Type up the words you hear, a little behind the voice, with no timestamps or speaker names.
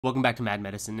Welcome back to Mad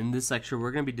Medicine. In this lecture, we're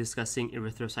going to be discussing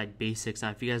erythrocyte basics. Now,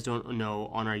 if you guys don't know,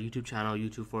 on our YouTube channel,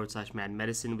 YouTube/Mad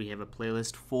Medicine, we have a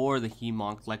playlist for the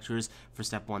Heme lectures for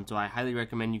step 1. So I highly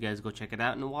recommend you guys go check it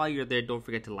out. And while you're there, don't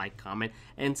forget to like, comment,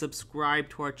 and subscribe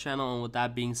to our channel. And with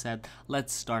that being said,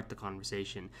 let's start the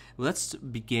conversation. Let's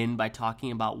begin by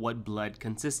talking about what blood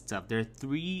consists of. There are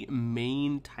 3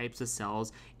 main types of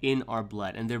cells in our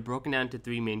blood, and they're broken down into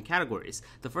 3 main categories.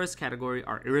 The first category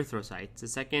are erythrocytes, the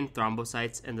second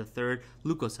thrombocytes, and the third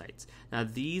leukocytes. Now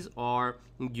these are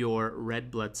your red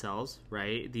blood cells,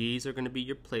 right? These are going to be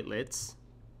your platelets,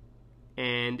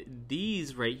 and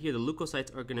these right here, the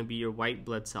leukocytes, are going to be your white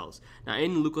blood cells. Now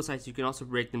in leukocytes, you can also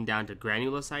break them down to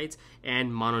granulocytes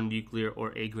and mononuclear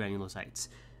or agranulocytes.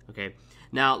 Okay,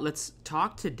 now let's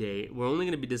talk today. We're only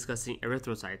going to be discussing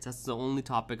erythrocytes. That's the only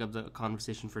topic of the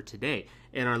conversation for today.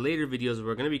 In our later videos,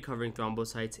 we're going to be covering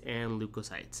thrombocytes and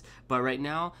leukocytes. But right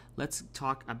now, let's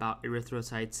talk about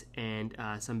erythrocytes and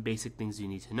some basic things you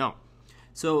need to know.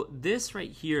 So this right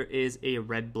here is a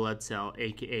red blood cell,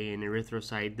 aka an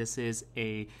erythrocyte. This is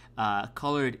a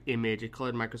colored image, a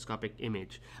colored microscopic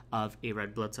image of a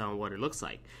red blood cell and what it looks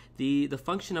like. The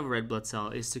function of a red blood cell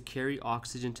is to carry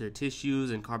oxygen to the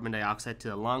tissues and carbon dioxide to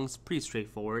the lungs. Pretty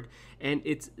straightforward. And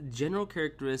its general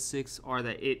characteristics are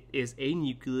that it is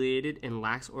anucleated and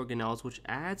lacks organelles, which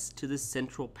adds to the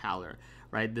central pallor,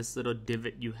 right? This little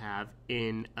divot you have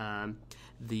in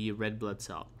the red blood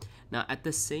cell. Now, at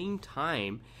the same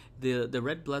time, the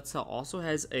red blood cell also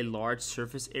has a large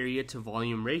surface area to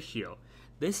volume ratio.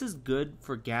 This is good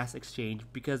for gas exchange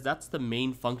because that's the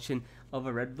main function of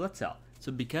a red blood cell.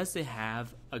 So because they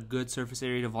have a good surface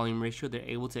area to volume ratio, they're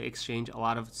able to exchange a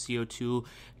lot of CO2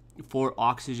 for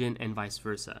oxygen and vice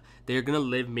versa. They're going to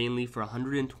live mainly for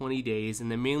 120 days,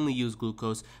 and they mainly use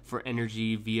glucose for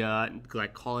energy via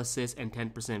glycolysis and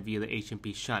 10% via the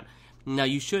HMP shunt. Now,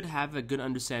 you should have a good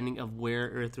understanding of where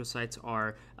erythrocytes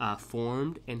are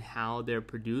formed and how they're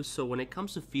produced. So when it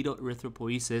comes to fetal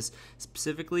erythropoiesis,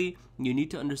 specifically, you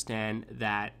need to understand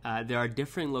that there are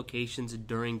different locations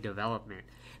during development.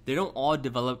 They don't all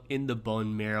develop in the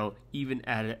bone marrow, even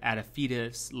at a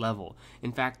fetus level.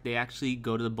 In fact, they actually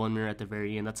go to the bone marrow at the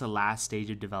very end. That's the last stage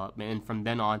of development. And from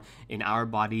then on, in our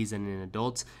bodies and in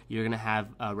adults, you're going to have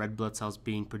red blood cells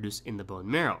being produced in the bone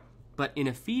marrow. But in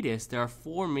a fetus, there are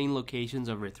 4 main locations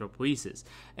of erythropoiesis,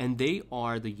 and they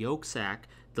are the yolk sac,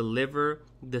 the liver,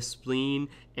 the spleen,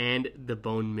 and the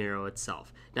bone marrow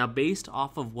itself. Now, based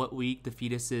off of what week the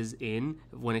fetus is in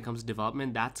when it comes to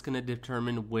development, that's going to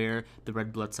determine where the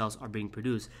red blood cells are being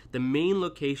produced. The main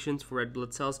locations for red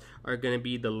blood cells are going to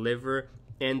be the liver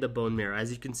and the bone marrow.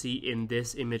 As you can see in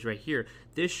this image right here,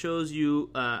 this shows you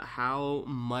how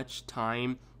much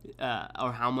time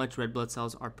or how much red blood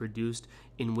cells are produced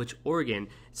in which organ.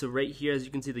 So right here, as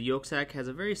you can see, the yolk sac has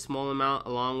a very small amount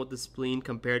along with the spleen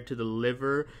compared to the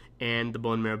liver and the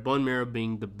bone marrow. Bone marrow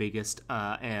being the biggest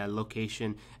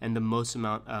location and the most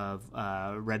amount of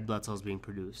red blood cells being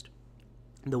produced.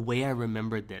 The way I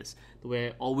remembered this, the way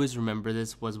I always remember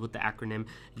this was with the acronym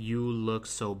 "You Look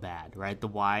So Bad," right? The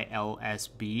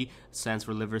YLSB stands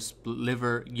for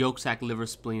liver, yolk sac, liver,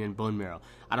 spleen, and bone marrow.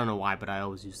 I don't know why, but I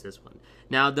always use this one.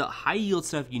 Now, the high yield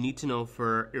stuff you need to know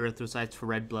for erythrocytes, for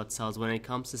red blood cells, when it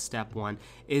comes to step 1,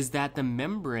 is that the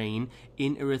membrane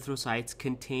in erythrocytes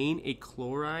contain a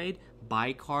chloride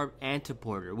bicarb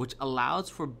antiporter, which allows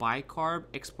for bicarb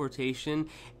exportation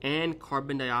and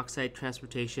carbon dioxide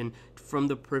transportation from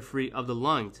the periphery of the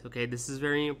lungs. Okay, this is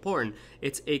very important.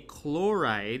 It's a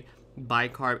chloride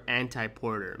bicarb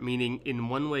antiporter, meaning in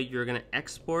one way you're going to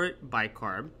export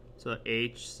bicarb, so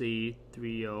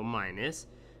HC3O-,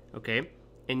 okay,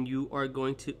 and you are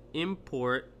going to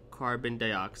import carbon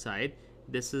dioxide.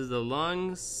 This is the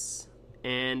lungs,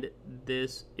 and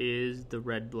this is the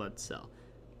red blood cell.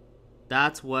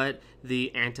 That's what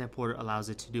the antiporter allows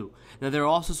it to do. Now, there are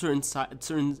also certain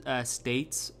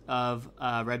states of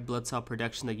red blood cell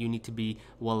production that you need to be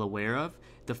well aware of.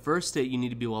 The first state you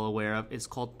need to be well aware of is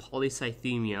called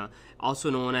polycythemia, also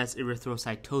known as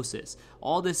erythrocytosis.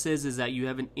 All this is that you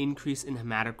have an increase in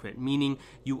hematocrit, meaning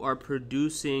you are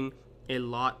producing a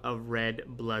lot of red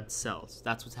blood cells.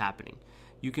 That's what's happening.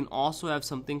 You can also have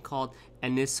something called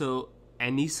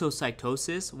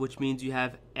anisocytosis, which means you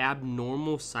have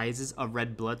abnormal sizes of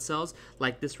red blood cells,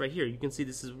 like this right here. You can see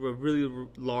this is a really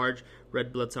large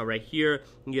red blood cell right here.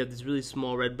 You have these really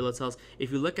small red blood cells.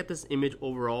 If you look at this image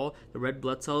overall, the red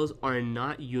blood cells are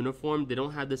not uniform. They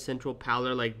don't have the central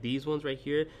pallor like these ones right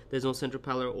here. There's no central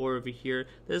pallor, or over here,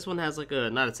 this one has like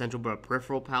not a central but a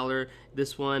peripheral pallor.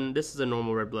 This is a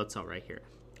normal red blood cell right here.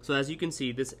 So as you can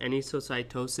see, this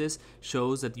anisocytosis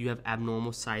shows that you have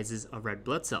abnormal sizes of red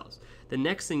blood cells. The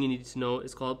next thing you need to know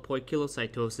is called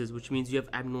poikilocytosis, which means you have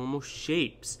abnormal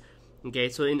shapes. Okay,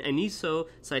 so in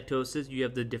anisocytosis, you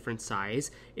have the different size.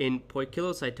 In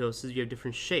poikilocytosis, you have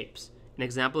different shapes. An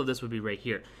example of this would be right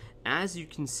here. As you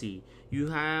can see, you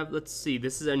have, let's see,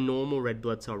 this is a normal red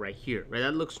blood cell right here, right?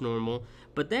 That looks normal.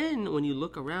 But then when you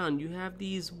look around, you have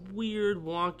these weird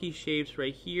wonky shapes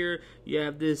right here. You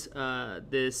have this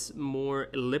this more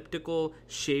elliptical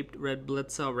shaped red blood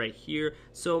cell right here.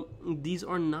 So these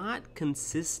are not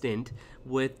consistent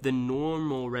with the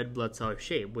normal red blood cell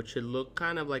shape, which should look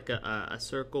kind of like a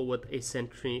circle with a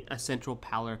central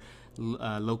pallor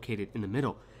located in the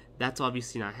middle. That's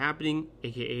obviously not happening,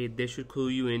 aka this should clue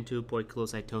you into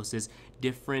poikilocytosis,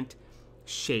 different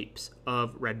shapes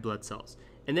of red blood cells.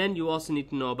 And then you also need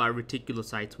to know about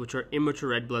reticulocytes, which are immature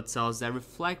red blood cells that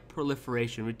reflect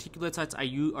proliferation. Reticulocytes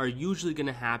are usually going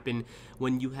to happen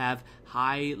when you have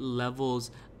high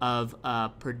levels of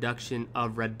production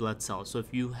of red blood cells. So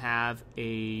if you have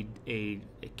a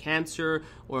cancer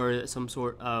or some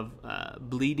sort of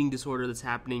bleeding disorder that's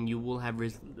happening, you will have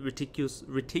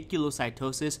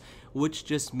reticulocytosis, which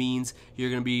just means you're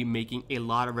going to be making a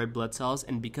lot of red blood cells.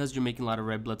 And because you're making a lot of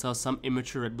red blood cells, some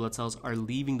immature red blood cells are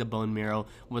leaving the bone marrow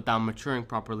without maturing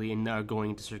properly and are going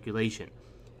into circulation.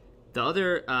 The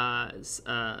other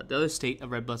state of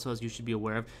red blood cells you should be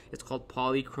aware of is called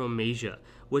polychromasia,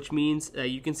 which means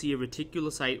you can see a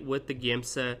reticulocyte with the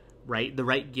Gamsa, the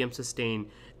right Gamsa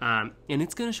stain, and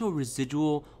it's going to show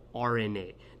residual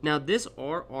RNA. Now, this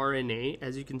rRNA,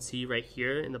 as you can see right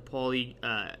here in the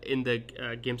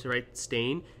Gamsa right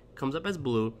stain, comes up as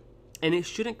blue. And it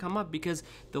shouldn't come up because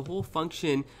the whole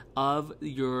function of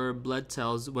your blood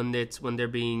cells when they're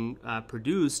being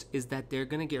produced is that they're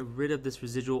going to get rid of this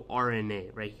residual RNA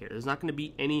right here. There's not going to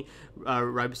be any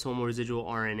ribosomal residual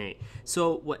RNA.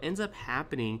 So what ends up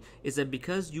happening is that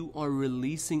because you are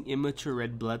releasing immature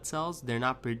red blood cells, they're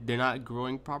not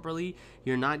growing properly.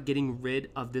 You're not getting rid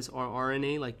of this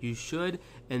rRNA like you should,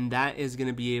 and that is going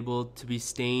to be able to be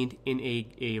stained in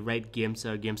a right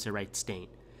Gamsa right stain.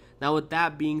 Now, with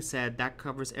that being said, that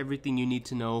covers everything you need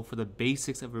to know for the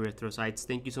basics of erythrocytes.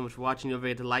 Thank you so much for watching. Don't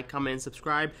forget to like, comment, and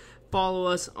subscribe. Follow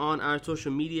us on our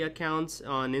social media accounts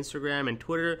on Instagram and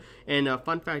Twitter. And a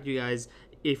fun fact, you guys,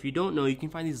 if you don't know, you can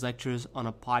find these lectures on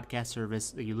a podcast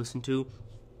service that you listen to.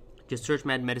 Just search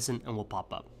Mad Medicine and we'll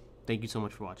pop up. Thank you so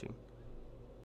much for watching.